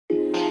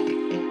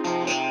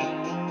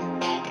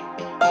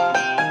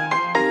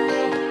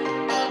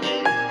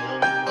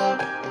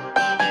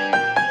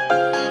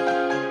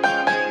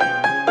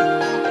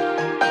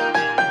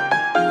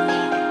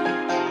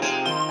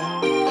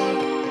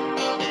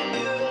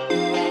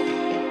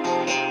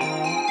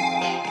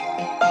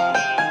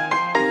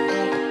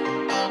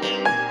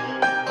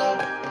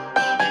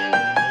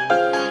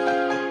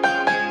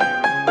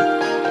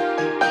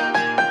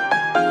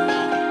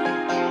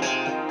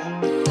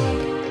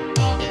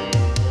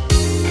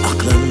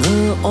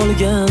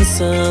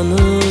olgansan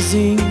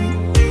o'zing,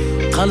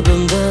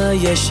 qalbimda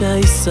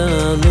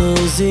yashaysan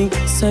o'zing.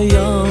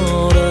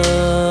 Sayyora,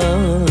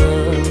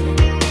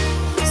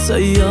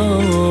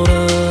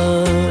 Sayyora,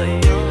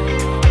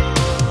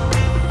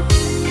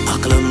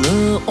 aqlimni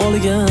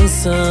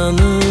olgansan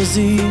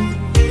o'zing,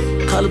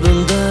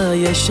 qalbimda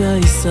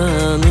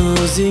yashaysan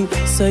o'zing.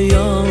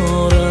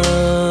 Sayyora,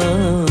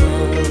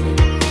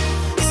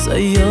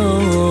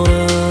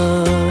 Sayyora,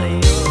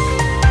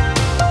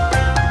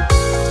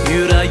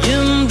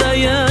 yuragimda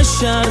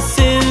yashar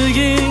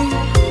sevging,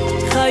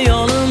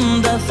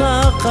 xayolimda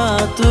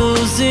faqat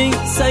o'zing.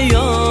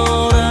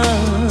 Sayyora,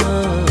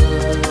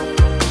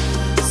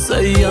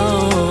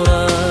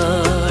 Sayyora,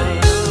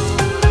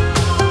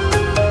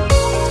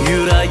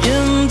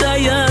 yuragimda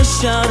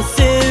yashar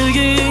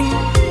sevging,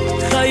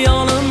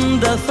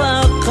 xayolimda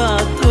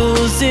faqat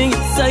o'zing.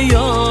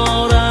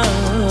 Sayyora,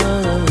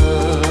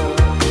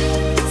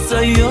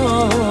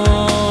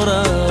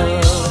 Sayyora,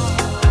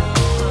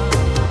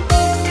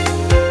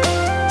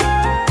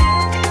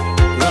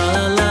 la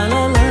la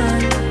la la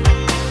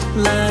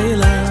la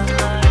la.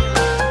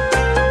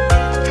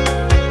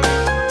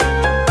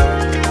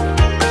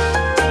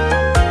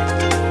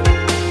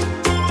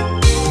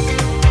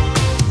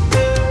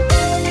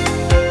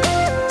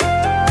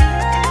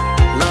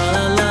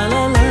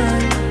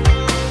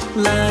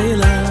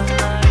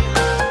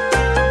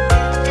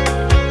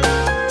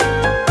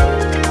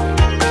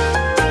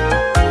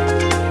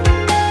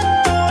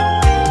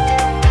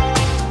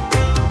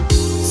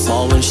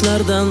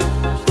 Sog'inchlardan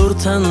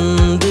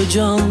o'rtandi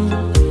jon,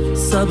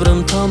 sabrim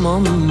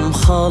tamom,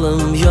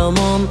 holim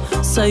yomon.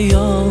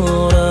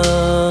 Sayyora,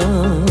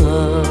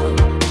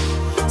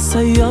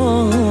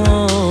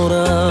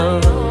 Sayyora,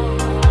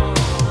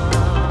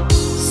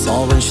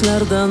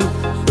 sog'inchlardan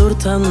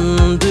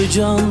o'rtandi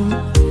jon,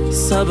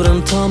 sabrim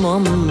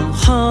tamom,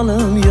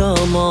 holim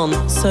yomon.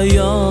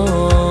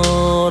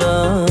 Sayyora,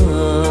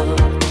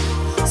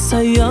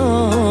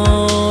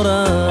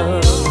 Sayyora,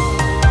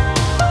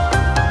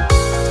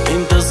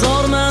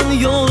 intizorman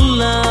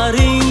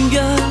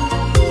yo'llaringga,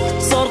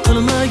 zor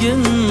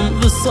qilmagin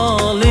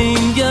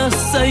visolingga.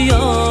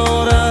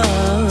 Sayyora,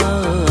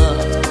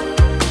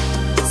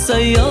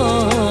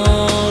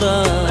 Sayyora,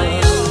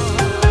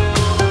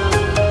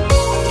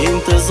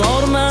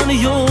 intizorman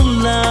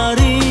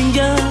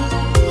yo'llaringga,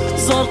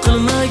 zor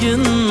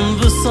qilmagin